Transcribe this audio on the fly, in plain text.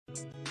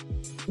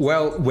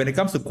Well, when it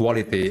comes to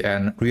quality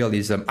and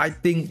realism, I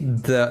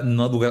think the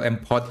Notebook LM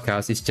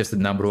podcast is just the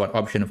 #1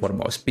 option for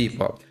most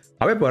people.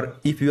 However,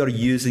 if you are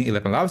using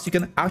 11 Labs, you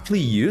can actually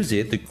use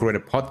it to create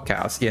a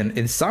podcast. And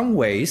in some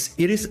ways,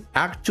 it is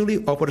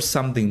actually offers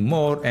something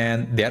more.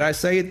 And dare I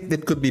say it,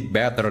 it could be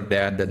better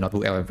than the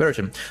Notebook LM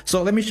version.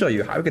 So let me show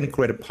you how you can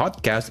create a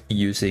podcast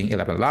using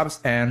 11 Labs.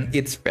 And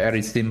it's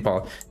very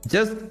simple.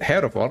 Just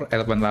head over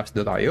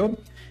 11labs.io.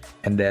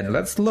 And then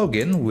let's log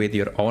in with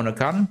your own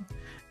account.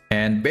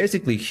 And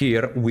basically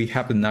here, we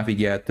have to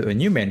navigate to a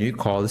new menu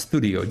called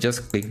Studio.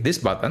 Just click this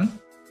button.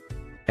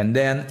 And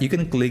then you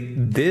can click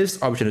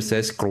this option that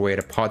says create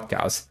a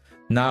podcast.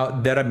 Now,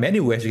 there are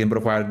many ways you can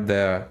provide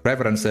the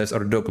references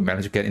or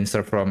documents. You can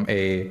insert from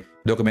a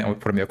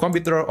document from your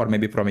computer, or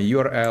maybe from a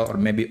URL, or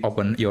maybe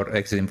open your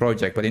existing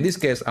project. But in this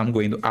case, I'm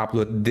going to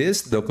upload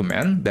this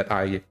document that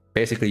I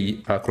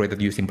basically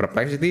created using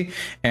Perplexity.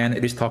 And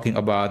it is talking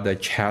about the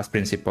chess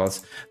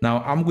principles.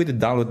 Now, I'm going to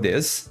download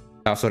this.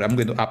 I'm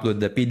going to upload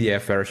the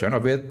PDF version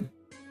of it.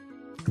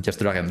 Just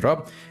drag and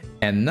drop.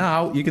 And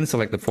now you can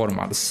select the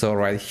format. So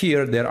right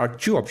here, there are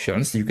two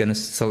options. You can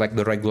select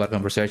the regular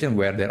conversation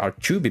where there are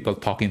two people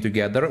talking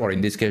together, or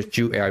in this case,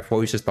 two AI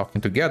voices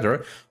talking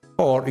together.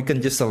 Or you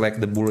can just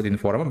select the bulletin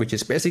format, which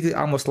is basically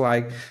almost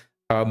like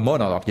a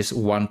monologue, just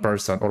one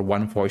person or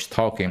one voice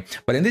talking.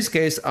 But in this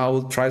case, I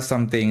will try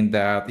something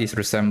that is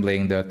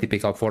resembling the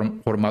typical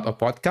format of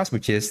podcast,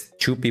 which is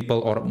two people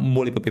or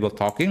multiple people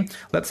talking.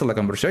 Let's select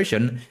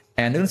conversation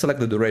and then select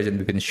the duration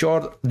between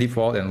short,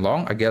 default, and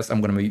long. I guess I'm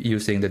going to be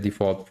using the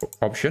default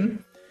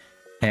option.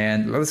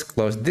 And let's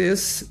close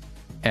this.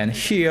 And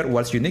here,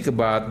 what's unique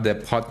about the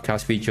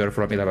podcast feature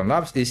from 11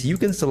 Labs is you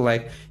can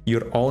select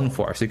your own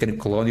voice. You can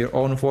clone your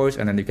own voice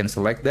and then you can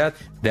select that.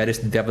 That is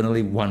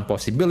definitely one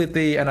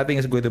possibility. And I think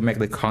it's going to make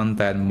the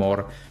content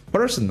more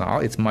personal.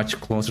 It's much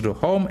closer to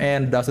home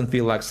and doesn't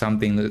feel like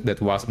something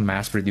that was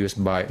mass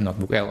produced by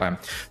Notebook LM.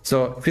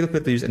 So feel free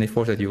to use any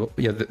voice that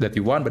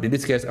you want. But in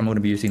this case, I'm going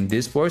to be using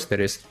this voice.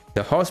 That is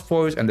the host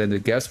voice and then the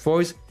guest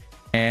voice.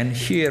 And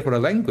here for the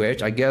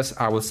language, I guess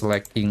I will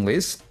select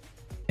English.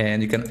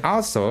 And you can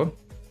also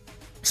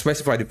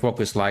specify the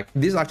focus. Like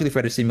this is actually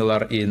very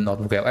similar in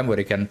Notebook LM, where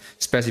you can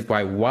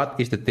specify what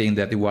is the thing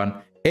that you want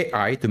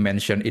AI to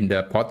mention in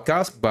the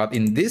podcast. But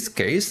in this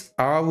case,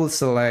 I'll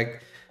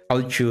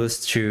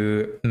choose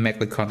to make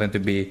the content to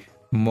be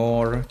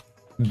more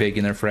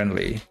beginner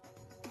friendly.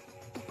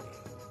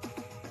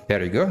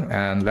 There you go.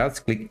 And let's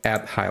click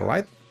add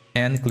highlight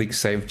and click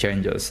save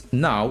changes.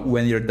 Now,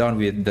 when you're done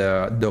with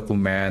the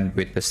document,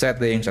 with the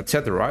settings,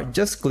 etc.,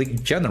 just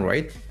click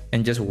generate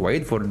and just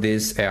wait for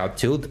this AI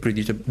tool to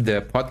produce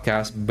the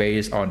podcast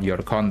based on your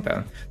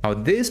content. Now,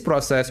 this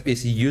process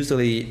is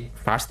usually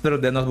faster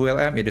than Notebook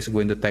LM. It is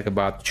going to take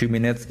about 2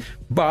 minutes,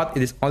 but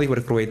it is only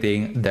for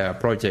creating the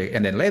project.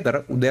 And then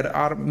later, there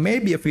are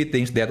maybe a few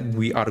things that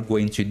we are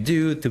going to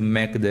do to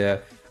make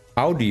the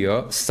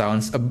audio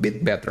sounds a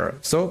bit better.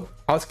 So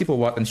I'll skip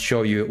forward and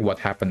show you what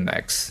happened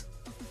next.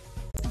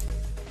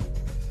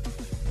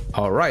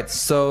 All right,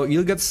 so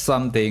you'll get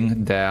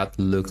something that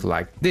looks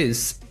like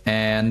this.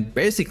 And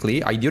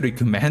basically, I do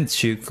recommend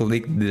to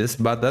click this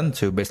button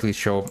to basically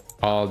show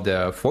all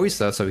the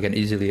voices so we can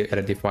easily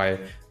identify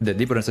the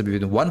difference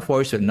between one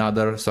voice and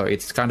another. So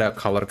it's kind of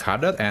color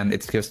coded and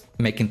it's just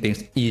making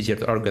things easier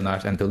to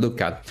organize and to look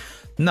at.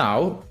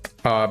 Now,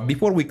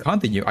 before we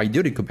continue, I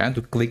do recommend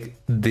to click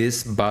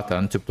this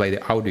button to play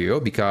the audio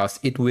because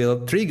it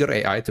will trigger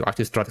AI to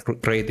actually start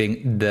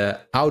creating the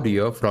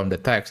audio from the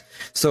text.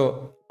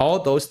 So all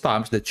those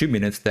times, the 2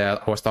 minutes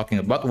that I was talking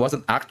about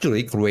wasn't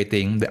actually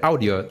creating the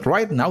audio.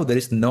 Right now, there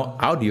is no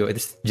audio.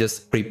 It's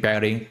just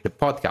preparing the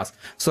podcast.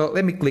 So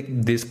let me click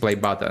this play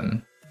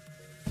button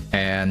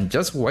and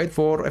just wait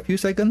for a few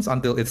seconds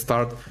until it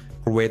starts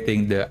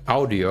creating the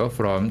audio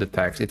from the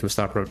text. It will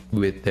start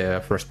with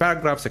the first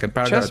paragraph, second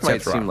paragraph, etc.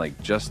 Chess might seem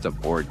like just a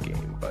board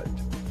game, but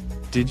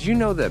did you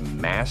know that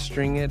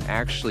mastering it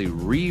actually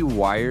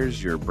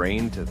rewires your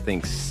brain to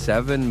think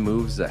 7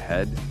 moves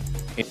ahead?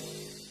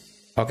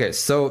 Okay,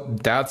 so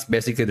that's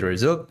basically the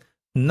result.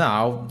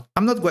 Now,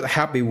 I'm not quite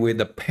happy with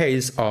the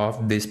pace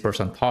of this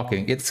person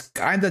talking. It's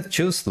kind of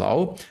too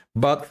slow,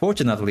 but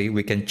fortunately,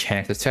 we can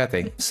change the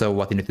setting. So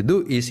what you need to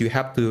do is you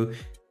have to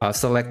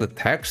select the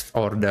text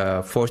or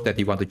the voice that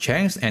you want to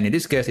change. And in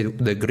this case,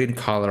 the green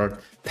colored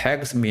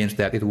text means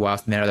that it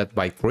was narrated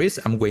by Chris.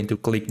 I'm going to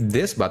click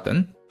this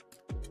button.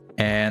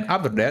 And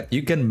after that,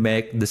 you can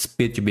make the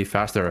speed to be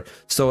faster.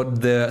 So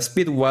the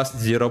speed was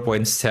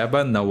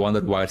 0.7. No wonder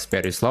why it's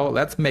very slow.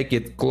 Let's make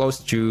it close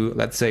to,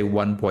 let's say,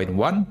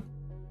 1.1.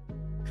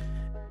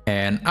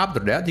 And after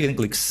that, you can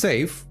click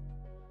save.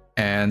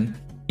 And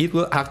it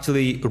will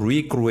actually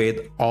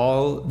recreate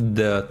all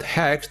the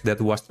text that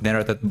was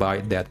narrated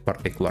by that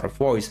particular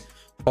voice.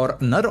 Or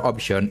another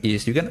option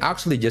is you can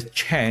actually just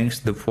change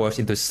the voice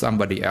into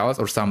somebody else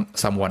or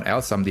someone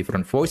else, some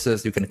different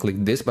voices. You can click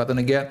this button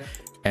again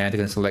and you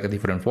can select a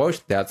different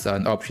voice. That's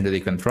an option that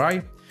you can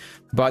try.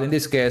 But in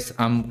this case,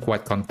 I'm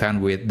quite content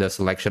with the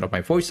selection of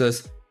my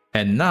voices.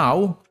 And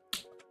now,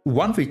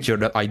 one feature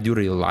that I do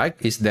really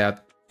like is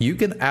that you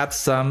can add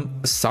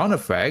some sound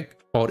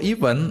effect or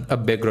even a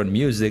background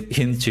music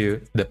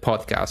into the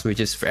podcast, which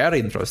is very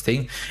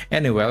interesting.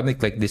 Anyway, let me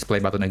click this play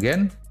button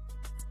again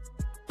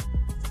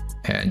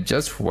and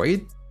just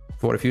wait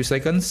for a few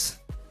seconds.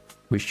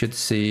 We should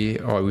see,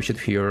 or we should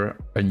hear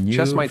a new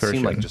Chess might version.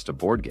 seem like just a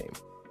board game,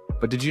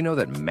 but did you know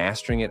that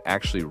mastering it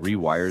actually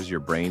rewires your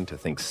brain to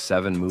think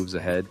 7 moves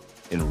ahead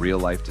in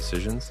real-life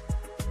decisions?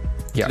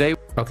 Yeah. Today,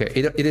 okay,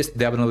 it is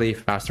definitely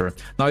faster.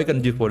 Now you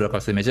can do further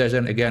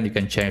customization. Again, you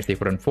can change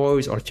different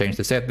voice or change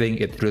the setting.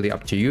 It's really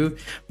up to you.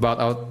 But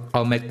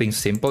I'll make things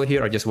simple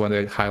here. I just want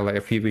to highlight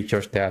a few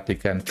features that you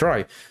can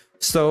try.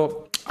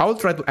 So I'll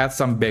try to add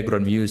some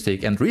background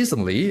music. And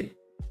recently,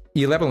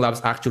 11 Labs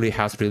actually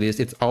has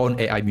released its own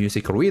AI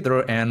music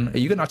reader, and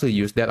you can actually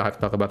use that. I've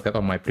talked about that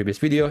on my previous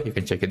video. You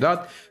can check it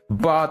out.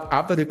 But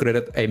after you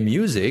created a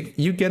music,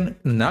 you can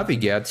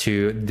navigate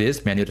to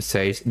this menu that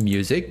says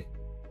music,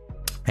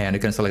 and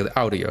you can select the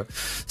audio.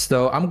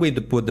 So I'm going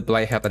to put the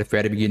playhead at the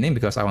very beginning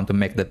because I want to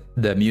make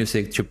the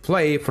music to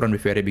play from the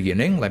very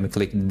beginning. Let me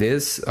click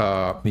this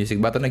music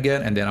button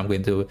again, and then I'm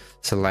going to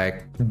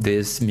select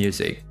this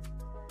music,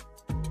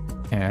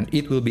 and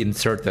it will be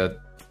inserted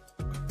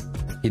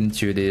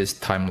into this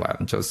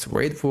timeline. Just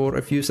wait for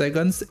a few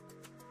seconds.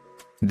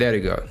 There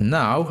you go.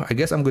 Now I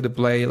guess I'm going to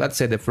play, let's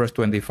say, the first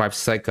 25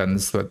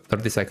 seconds or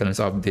 30 seconds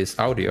of this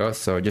audio,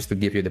 so just to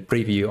give you the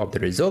preview of the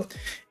result,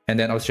 and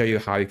then I'll show you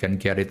how you can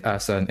get it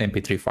as an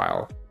MP3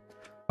 file.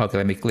 Okay,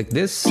 let me click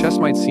this. chess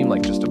might seem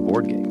like just a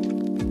board game,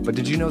 but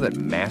did you know that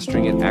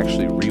mastering it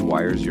actually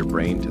rewires your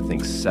brain to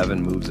think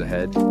 7 moves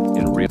ahead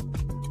in real?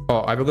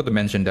 Oh, I forgot to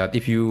mention that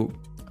if you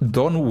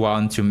don't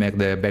want to make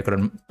the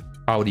background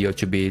audio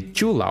to be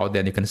too loud,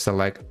 then you can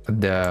select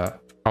the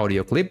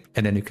audio clip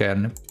and then you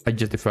can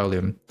adjust the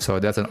volume. So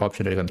that's an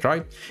option that you can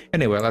try.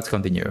 Anyway, let's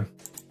continue.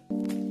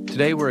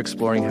 Today we're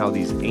exploring how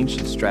these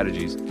ancient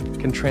strategies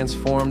can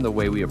transform the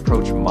way we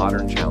approach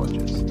modern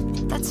challenges.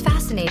 That's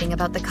fascinating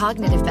about the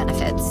cognitive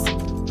benefits.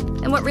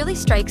 And what really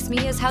strikes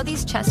me is how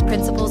these chess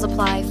principles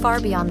apply far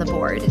beyond the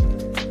board.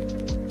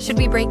 Should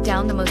we break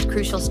down the most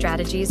crucial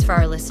strategies for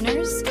our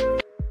listeners?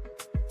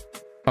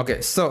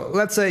 Okay, so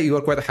let's say you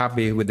are quite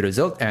happy with the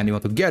result and you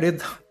want to get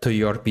it to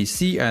your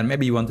PC, and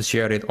maybe you want to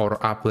share it or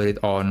upload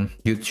it on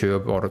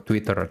YouTube or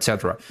Twitter,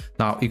 etc.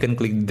 Now you can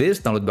click this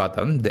download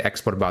button, the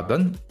export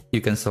button.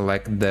 You can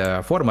select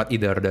the format,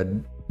 either the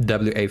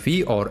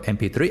WAV or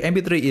MP3.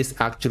 MP3 is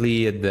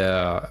actually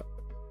the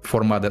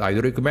format that I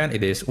do recommend.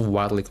 It is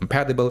widely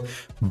compatible,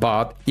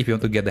 but if you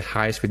want to get the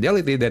highest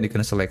fidelity, then you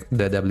can select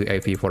the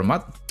WAV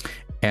format.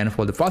 And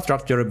for the file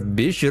structure,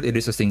 be sure it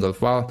is a single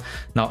file.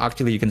 Now,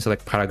 actually, you can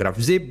select paragraph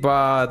zip,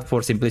 but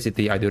for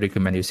simplicity, I do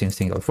recommend using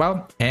single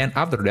file. And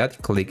after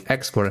that, click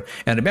export.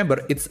 And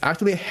remember, it's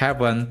actually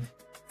haven't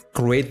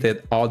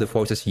created all the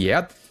voices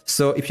yet.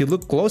 So if you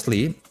look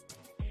closely,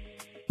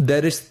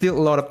 there is still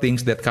a lot of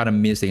things that kind of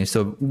missing.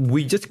 So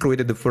we just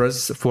created the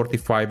first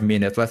 45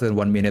 minutes, less than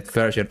 1 minute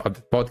version of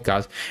the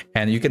podcast,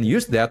 and you can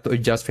use that to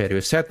adjust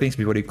various settings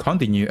before you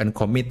continue and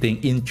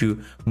committing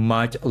into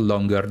much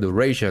longer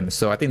duration.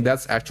 So I think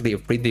that's actually a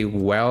pretty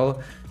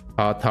well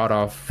thought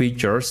of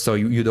feature, so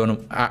you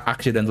don't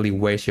accidentally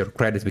waste your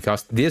credits,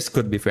 because this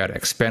could be very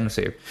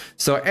expensive.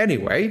 So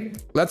anyway,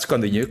 let's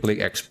continue. Click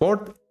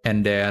export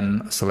and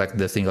then select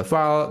the single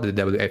file, the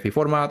WAV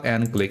format,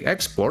 and click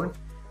export.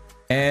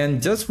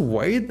 And just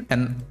wait,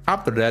 and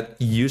after that,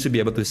 you should be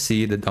able to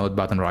see the download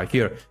button right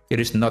here. It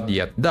is not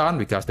yet done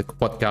because the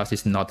podcast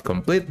is not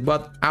complete,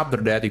 but after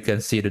that, you can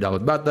see the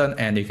download button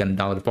and you can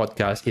download the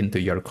podcast into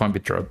your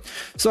computer.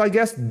 So I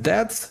guess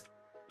that's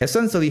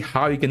essentially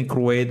how you can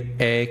create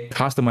a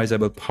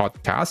customizable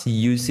podcast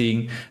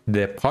using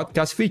the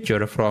podcast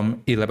feature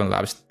from 11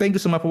 Labs. Thank you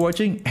so much for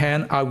watching,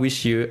 and I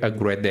wish you a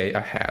great day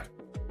ahead.